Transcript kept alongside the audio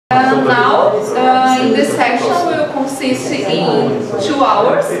Now, in this section will consist in 2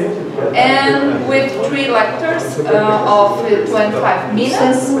 hours and with 3 lectures of 25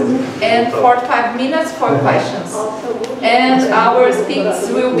 minutes and 45 minutes for questions. And our speakers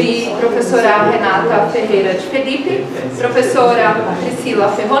will be Professora Renata Pereira de Felipe, Professora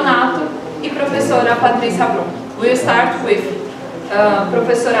Priscila Ferronato e Professora Patrícia Brum. We'll start with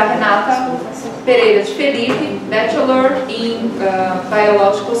Professora Renata Pereira de Felipe, Bachelor in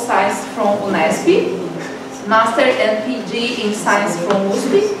Biological Science from UNESCO, Master and PG in Science from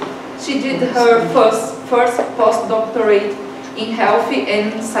USP. She did her first postdoctorate in Health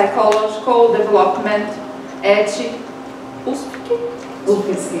and Psychological Development at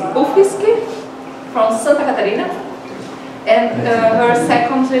UFSC from Santa Catarina, and her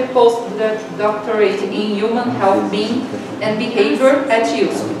second postdoctorate in Human Health, Being and Behavior at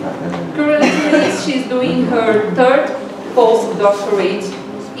USP. Currently, she's doing her third postdoctorate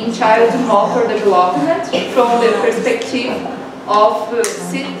in child motor development from the perspective of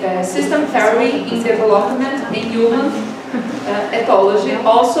system theory in development and human ethology,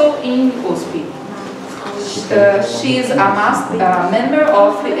 also in USP. She is a member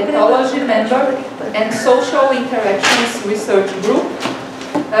of the Ethology Member and Social Interactions Research Group,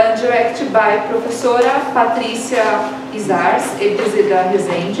 directed by Professora Patrícia Izars e Priscila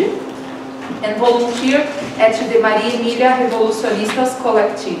Rezende, and volunteer at the Maria Emília Revolucionistas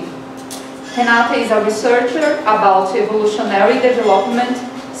Collective. Renata is a researcher about evolutionary development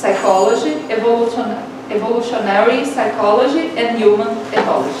psychology, evolutionary psychology, and human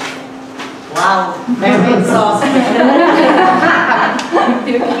ethology. Wow, very exhausting.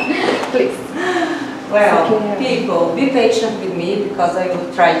 Please. Well, people, be patient with me because I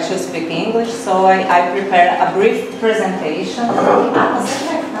will try to speak English, so I prepare a brief presentation.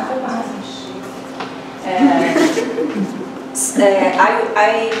 I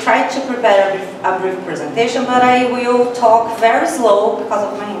tried to prepare a brief presentation, but I will talk very slow because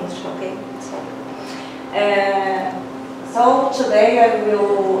of my English, okay? So today I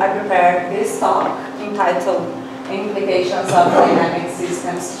prepared this talk entitled Implications of Dynamic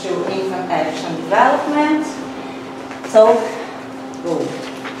Systems to Infant Action Development. So, go.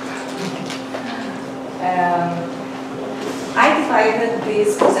 I divided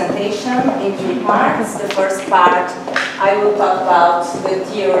this presentation in 3 parts. The first part, I will talk about the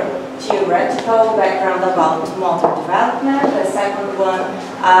theoretical background about motor development. The second one,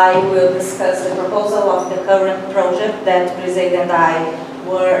 I will discuss the proposal of the current project that Priscila and I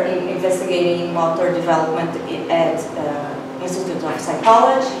were investigating motor development at Institute of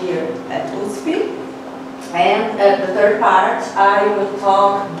Psychology here at USP. And at the third part, I will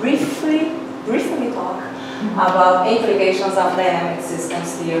talk briefly talk about implications of dynamic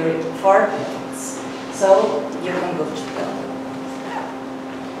systems theory for kids. So you can go to them.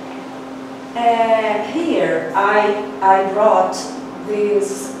 Here I brought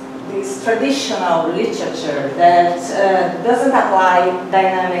this traditional literature that doesn't apply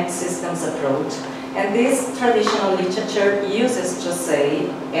dynamic systems approach. And this traditional literature uses to say,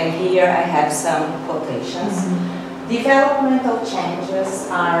 and here I have some quotations, developmental changes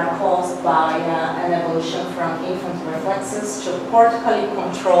are caused by an evolution from infant reflexes to cortically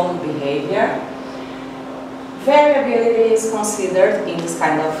controlled behavior. Variability is considered in this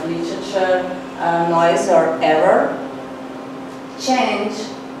kind of literature noise or error. Change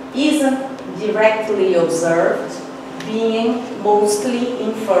isn't directly observed, being mostly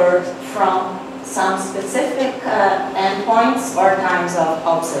inferred from some specific endpoints or times of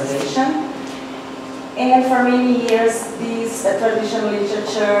observation. And for many years, this traditional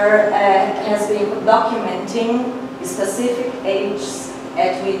literature has been documenting specific ages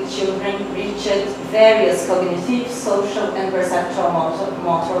at which children reached various cognitive, social, and perceptual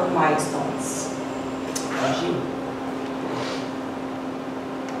motor milestones.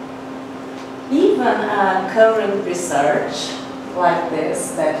 Even current research like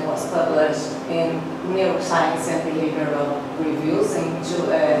this that was published in Neuroscience and Behavioral Reviews in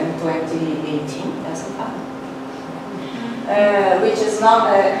 2018, as a fact, which is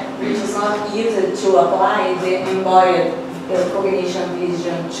not used to apply the embodied cognition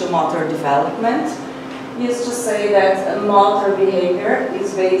vision to motor development, used to say that motor behavior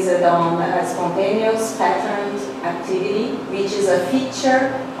is based on a spontaneous patterned activity, which is a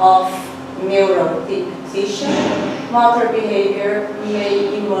feature of neural tissue. Motor behavior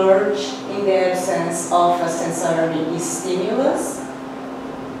may emerge in the absence of a sensory stimulus.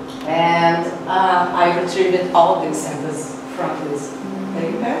 And I retrieved all these sentences from this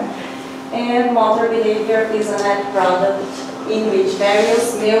paper. And motor behavior is a net product in which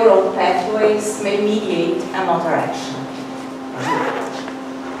various neural pathways may mediate a motor action.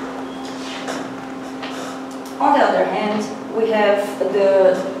 other hand, we have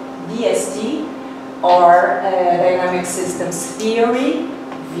the DST, or Dynamic Systems Theory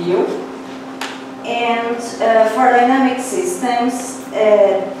view. And for dynamic systems,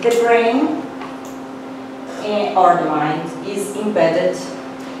 the brain or the mind is embedded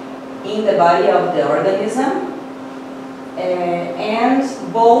in the body of the organism, and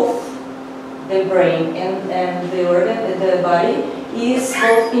both the brain and the body is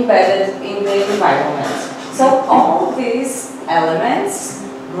both embedded in the environment. So all these elements,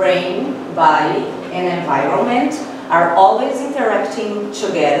 brain, body, and environment, are always interacting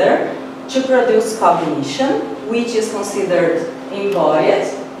together to produce cognition, which is considered embodied,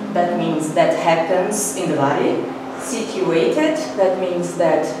 that means that happens in the body, situated, that means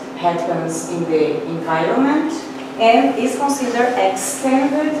that happens in the environment, and is considered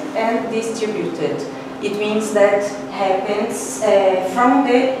extended and distributed. It means that happens from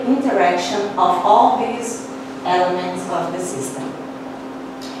the interaction of all these elements of the system.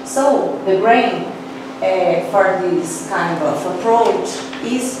 So the brain, for this kind of approach,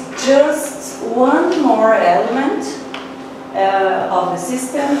 is just one more element of the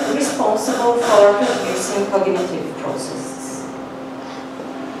system responsible for producing cognitive processes.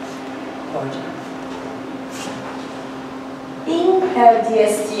 In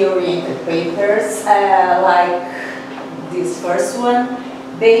DST-oriented papers, like this first one,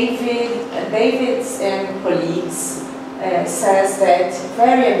 Davids and colleagues says that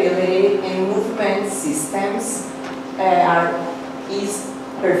variability in movement systems is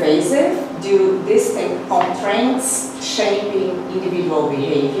pervasive due to distinct constraints shaping individual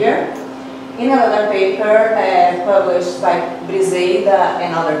behavior. In another paper published by Briseida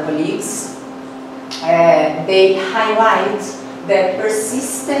and other colleagues, they highlight that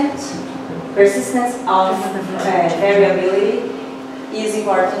persistence of variability is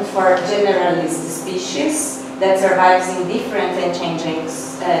important for generalist species that survives in different and changing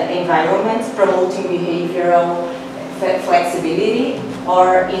environments, promoting behavioral flexibility,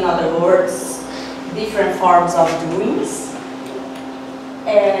 or in other words, different forms of doings.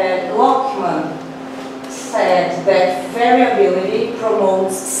 Lockman said that variability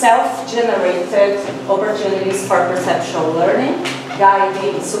promotes self-generated opportunities for perceptual learning,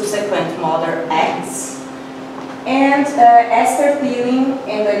 guiding subsequent motor acts. And Esther Thielen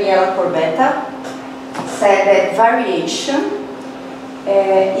and Daniela Corbetta said that variation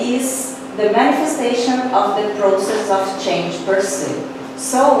is the manifestation of the process of change per se.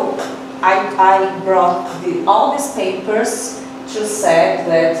 So I brought all these papers to say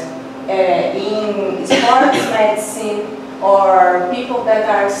that in sports medicine, or people that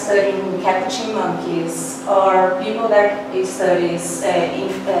are studying capuchin monkeys, or people that studies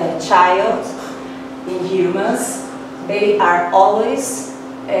child in humans, they are always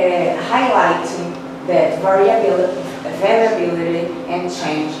highlighting that variability and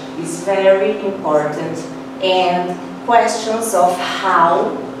change is very important, and questions of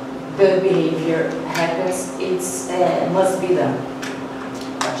how the behavior happens, must be done.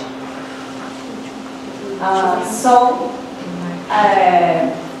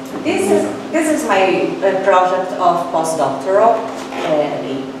 This is my project of postdoctoral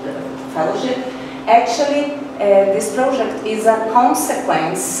fellowship. Actually, this project is a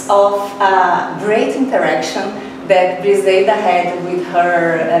consequence of a great interaction that Briseida had with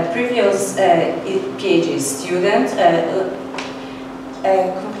her previous PhD student,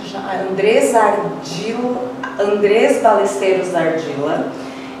 Andrés Ballesteros Ardila,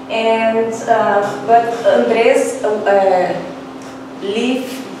 and but Andrés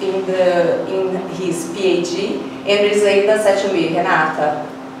lived in his PhD, and Briseida said to me, Renata,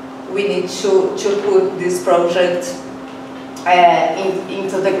 we need to put this project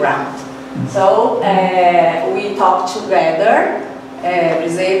into the ground. So we talked together,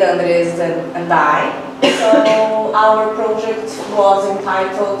 Briseida, Andrés, and I. So our project was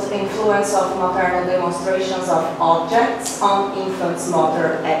entitled Influence of Maternal Demonstrations of Objects on Infants'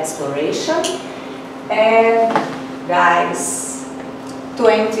 Motor Exploration. And guys,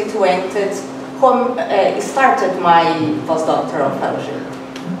 2020 started my postdoctoral fellowship.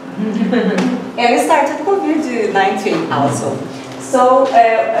 And it started COVID-19 also. So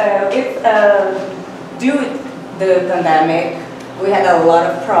due to the pandemic, we had a lot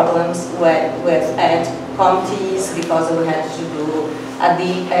of problems with committees, because we had to do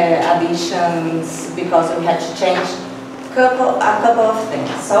additions, because we had to change a couple of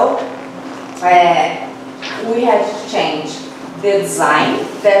things. So we had to change the design,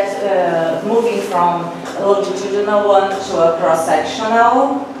 that moving from a longitudinal one to a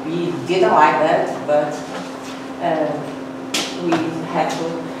cross-sectional. We didn't like that, but we had to.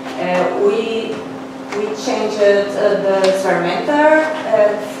 We We changed the experimenter,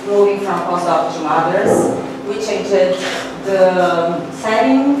 moving from postdoc to mothers. We changed the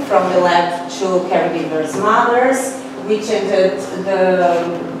setting from the lab to caregivers mothers. We changed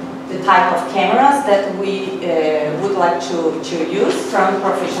the type of cameras that we would like to use, from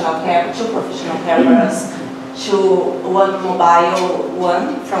professional cameras to one mobile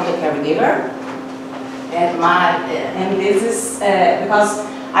one from the caregiver. And this is because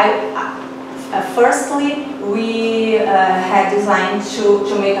firstly, we had designed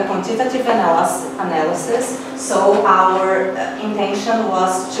to make a quantitative analysis, so our intention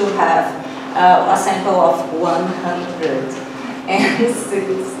was to have a sample of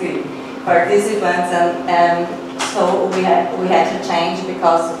 160 participants, and so we had to change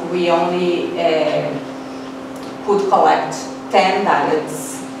because we only could collect 10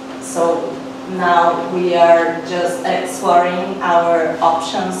 diets. So now we are just exploring our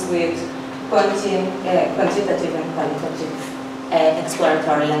options with quantitative and qualitative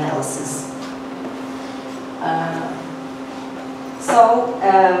exploratory analysis.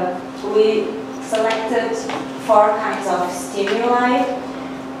 We selected 4 kinds of stimuli.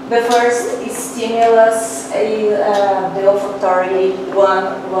 The first is stimulus, the olfactory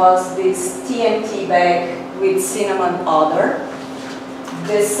one was this TNT bag with cinnamon odor.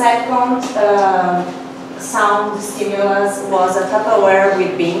 The second sound stimulus was a Tupperware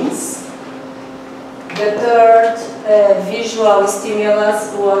with beans. The third visual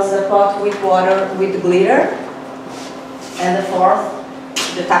stimulus was a pot with water with glitter. And the fourth,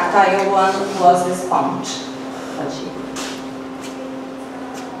 the tactile one, was the sponge.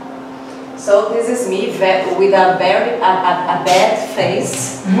 So this is me with a bad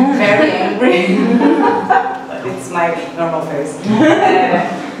face, very angry. It's my normal face.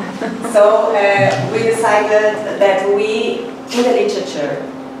 We decided that in the literature,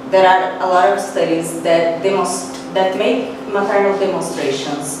 there are a lot of studies that make maternal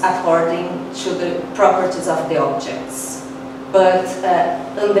demonstrations according to the properties of the objects. But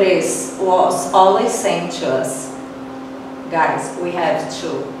Andres was always saying to us, guys, we have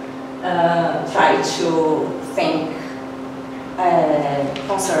to try to think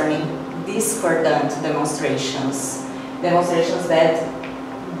concerning discordant demonstrations that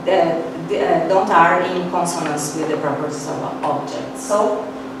don't are in consonance with the properties of objects. So,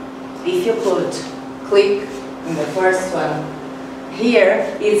 if you could click in the first one,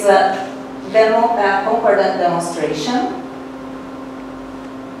 here is a concordant demonstration.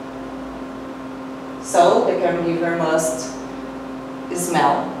 So the caregiver must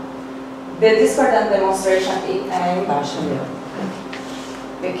smell. The discordant demonstration embaixo.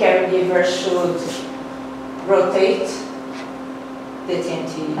 The caregiver should rotate the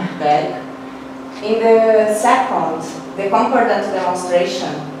TNT bag. In the second, the concordant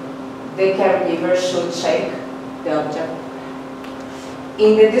demonstration, the caregiver should shake the object.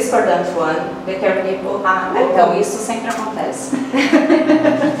 In the discordant one, the caregiver... então isso sempre acontece.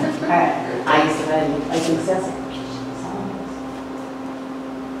 Aí tem que ser assim.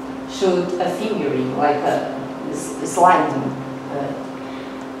 Should a fingering, like a sliding.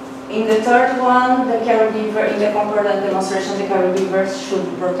 In the third one, the caregiver, in the concordant demonstration, the caregiver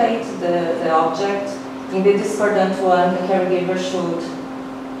should rotate the object. In the discordant one, the caregiver should...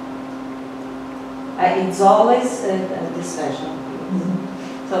 it's always this fashion.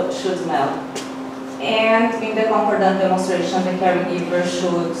 So it should smell. And in the concordant demonstration, the caregiver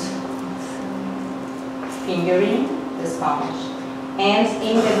should fingering the sponge. And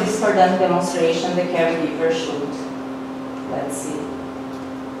in the discordant demonstration, the caregiver should, let's see,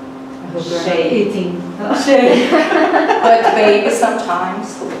 shake. Eating. Shake. But maybe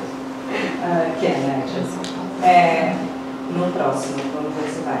sometimes can actually. No próximo, vamos ver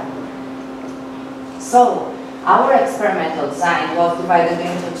se vai. So, our experimental design was divided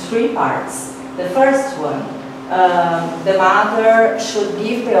into 3 parts. The first one, the mother should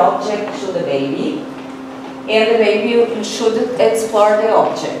give the object to the baby, and the baby should explore the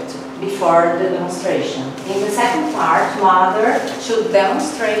object before the demonstration. In the second part, mother should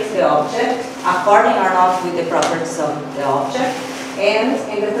demonstrate the object according or not with the properties of the object. And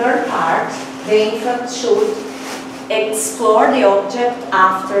in the third part, the infant should explore the object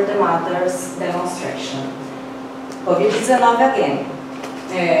after the mother's demonstration. COVID-19 again,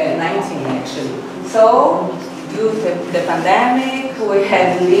 19 actually. So, due to the pandemic, we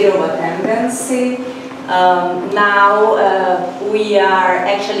had little attendance. Now we are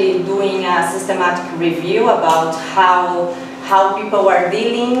actually doing a systematic review about how people are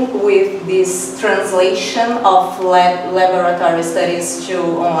dealing with this translation of laboratory studies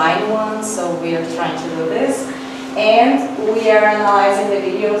to online ones, so we are trying to do this. And we are analyzing the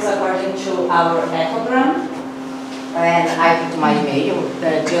videos according to our echogram. And I put my email,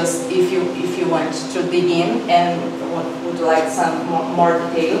 just if you want to dig in and would like some more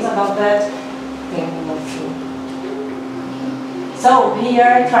details about that, then we will through. So here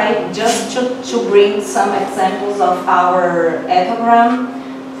I try just to bring some examples of our echogram.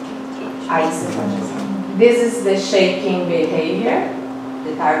 This is the shaking behavior,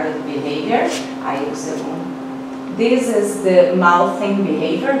 the target behavior. This is the mouthing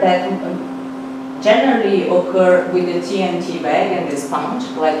behavior that generally occur with the TNT bag and the sponge,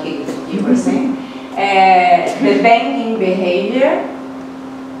 like you were saying. The banging behavior.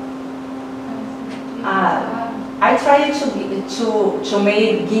 I tried to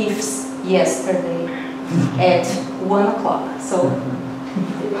make GIFs yesterday at 1 o'clock, so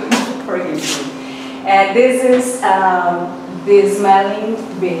forgive me. This is the smelling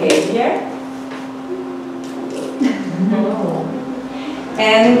behavior.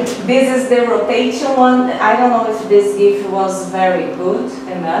 And this is the rotation one. I don't know if this GIF was very good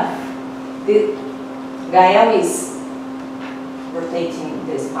enough. Gael is rotating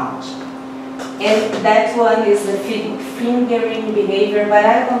the sponge. And that one is the fingering behavior, but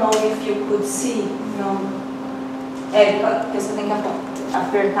I don't know if you could see. Não. Porque você tem que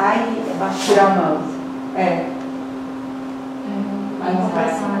apertar e baixar. Tirar o mouse. Mas não vai.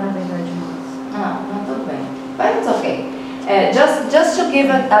 Não, tudo bem. But it's okay. Just to give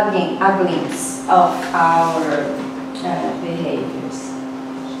a glimpse of our behaviors.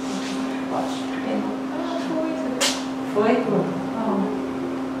 Foi?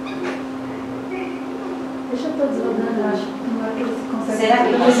 Deixa eu todos rodando, eu acho que não é que eles conseguem. Será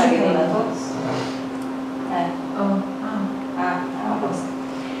que consegue rodar todos?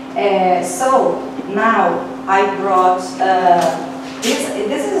 So now I brought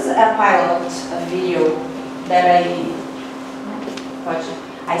this is a pilot video that aí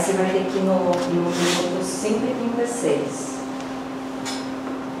você vai ter aqui no minuto 5:36.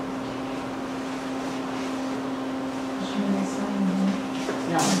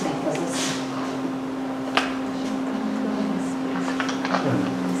 Não, tem que fazer assim.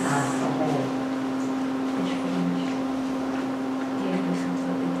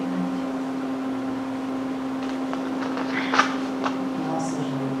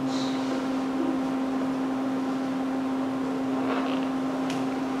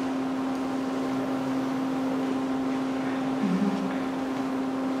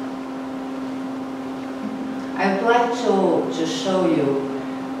 I would like to show you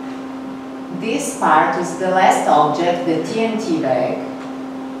this part is the last object, the TNT bag,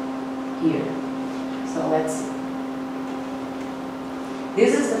 here. So let's see.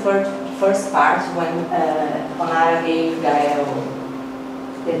 This is the first part when Renata gave Gael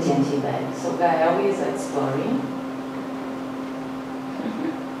the TNT bag. So Gael is exploring.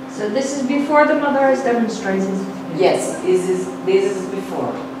 So this is before the mother is demonstrated. Yes, this is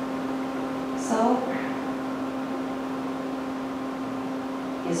before. So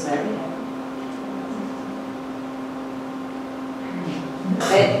he's very happy.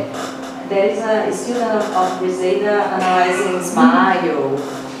 There is a student of Briseda analyzing smile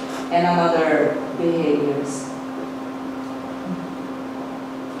and other behaviors.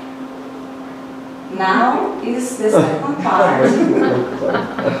 Now is the second part.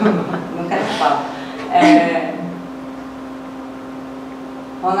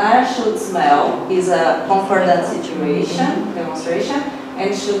 Renata should smell is a concordant situation, demonstration,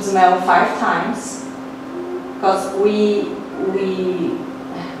 and should smell 5 times because we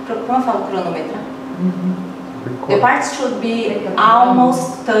como falo cronometrar? The parts should be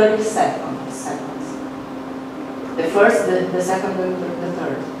almost 30 seconds. The first, the second, and the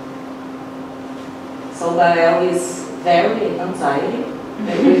third. So Gael is very anxiety,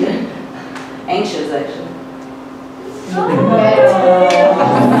 very anxious actually. He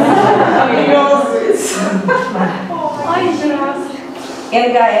knows this.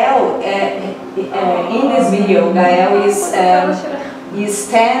 And Gael, in this video, Gael is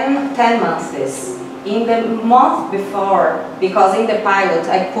 10 months. In the month before, because in the pilot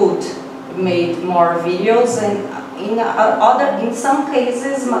I could make more videos, and in some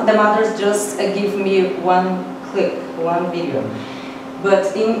cases the mothers just give me one clip, one video.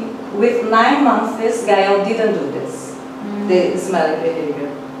 But with 9 months, Gael didn't do this, the smelling behavior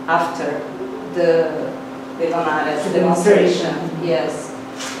after the Renata demonstration. Yes.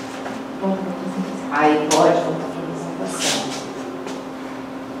 Aí pode voltar para a apresentação.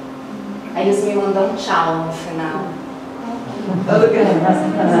 Aí eles me mandam um tchau no final.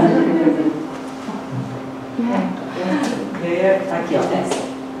 Aqui, ó.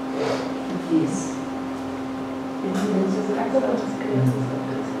 Isso.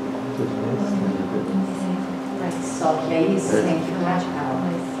 Só que aí isso tem que radical.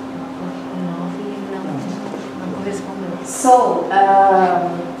 So,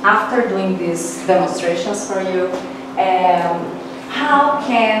 after doing these demonstrations for you, how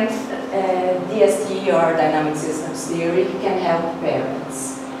can DST or dynamic systems theory can help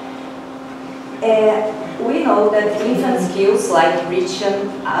parents? We know that infant skills like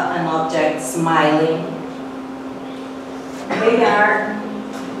reaching an object, smiling, they are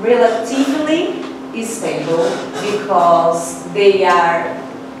relatively stable because they are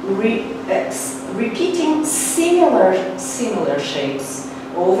repeating similar shapes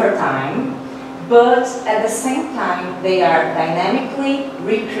over time, but at the same time they are dynamically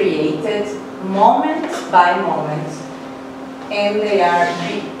recreated moment by moment, and they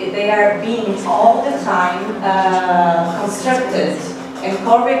are being all the time constructed and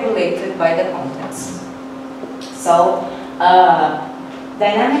co-regulated by the context. So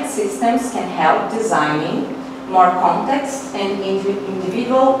dynamic systems can help designing more context and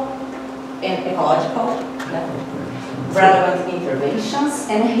individual and ecological relevant interventions.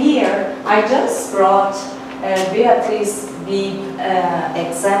 And here I just brought Beatrice Bibb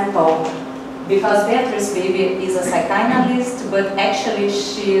example, because Beatrice Bibb is a psychoanalyst, but actually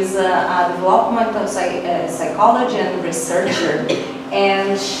she's a developmental psychology and researcher,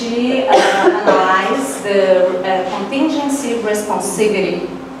 and she analyzed the contingency responsivity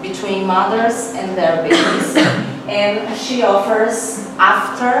between mothers and their babies, and she offers,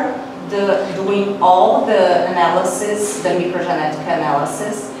 after doing all the analysis, the microgenetic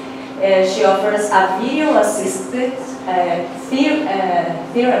analysis, she offers a video-assisted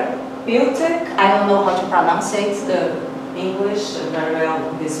therapeutic, I don't know how to pronounce it, the English very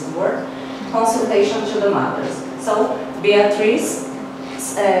well, this word, consultation to the mothers. So Beatrice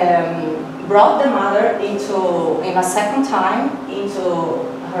brought the mother in a second time into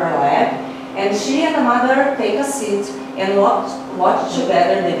her lab, and she and the mother take a seat and watch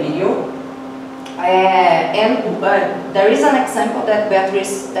together the video. And there is an example that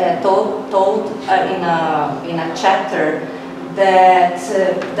Beatrice told in a chapter, that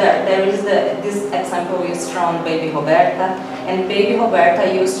there is this example is from baby Roberta, and baby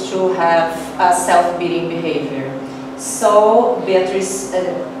Roberta used to have a self-beating behavior. So Beatrice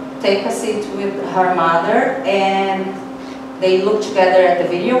take a seat with her mother, and they look together at the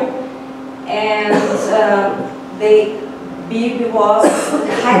video, and Bibb was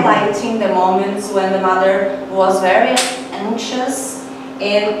highlighting the moments when the mother was very anxious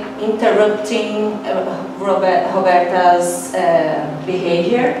and interrupting Roberta's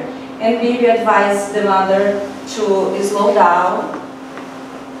behavior, and Bibb advised the mother to slow down,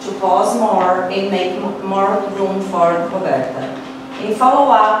 to pause more, and make more room for Roberta. In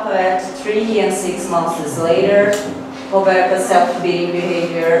follow-up at 3 and 6 months later, Roberta's self-beating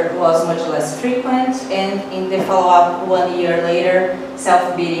behavior was much less frequent, and in the follow-up 1 year later,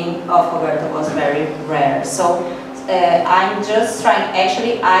 self-beating of Roberta was very rare. So I'm just trying,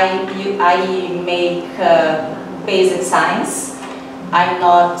 actually I make basic science. I'm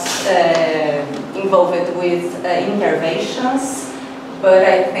not involved with interventions, but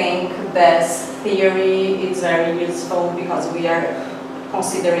I think this theory is very useful because we are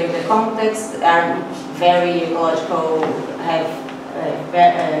considering the context, are very ecological, have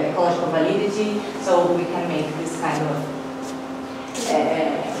ecological validity, so we can make this kind of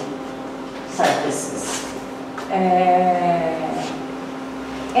services.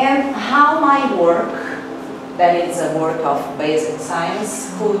 And how my work, that is a work of basic science,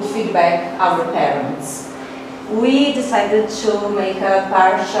 could feedback our parents. We decided to make a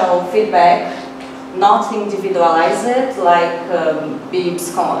partial feedback, not individualized like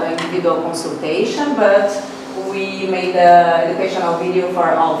Bibb's individual consultation, but we made an educational video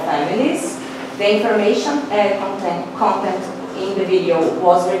for all families. The information content in the video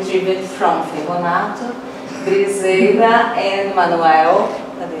was retrieved from Renata, Pereira, and Manuel.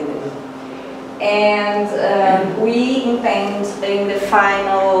 And we intend in the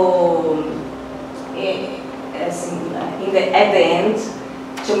final, at the end,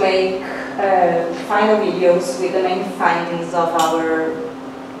 to make final videos with the main findings of our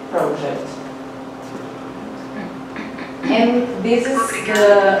project. And this is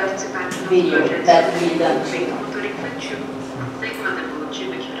the video that we done.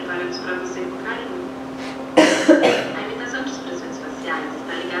 A imitação de expressões faciais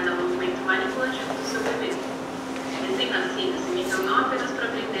está ligada ao movimento manipulativo do seu bebê. Recém-nascidos imitam não apenas para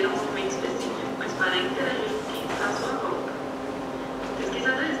aprender um movimento específico, mas para interagir com quem está à sua volta.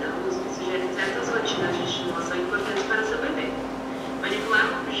 Pesquisadores da USP sugerem certas rotinas de estimulação importantes para seu bebê. Manipular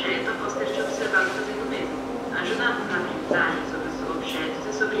um objeto após ter te observado fazendo o mesmo ajuda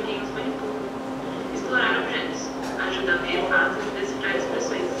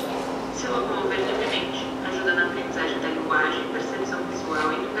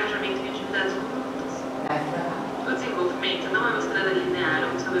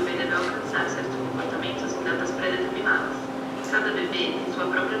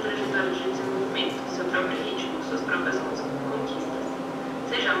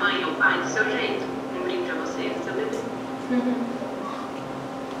Pode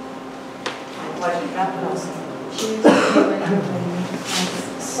entrar próximo.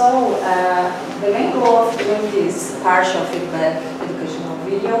 So, the main goal of doing this partial feedback educational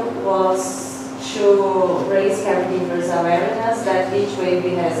video was to raise caregivers' awareness that each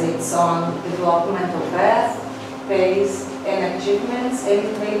baby has its own developmental path, pace, and achievements,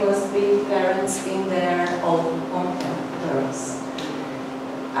 and they must be parents in their own terms.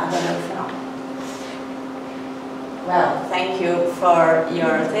 Well, thank you for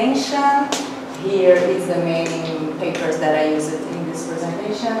your attention. Here is the main papers that I used in this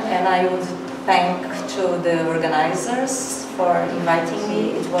presentation, and I would thank to the organizers for inviting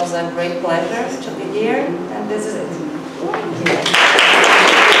me. It was a great pleasure to be here, and this is it.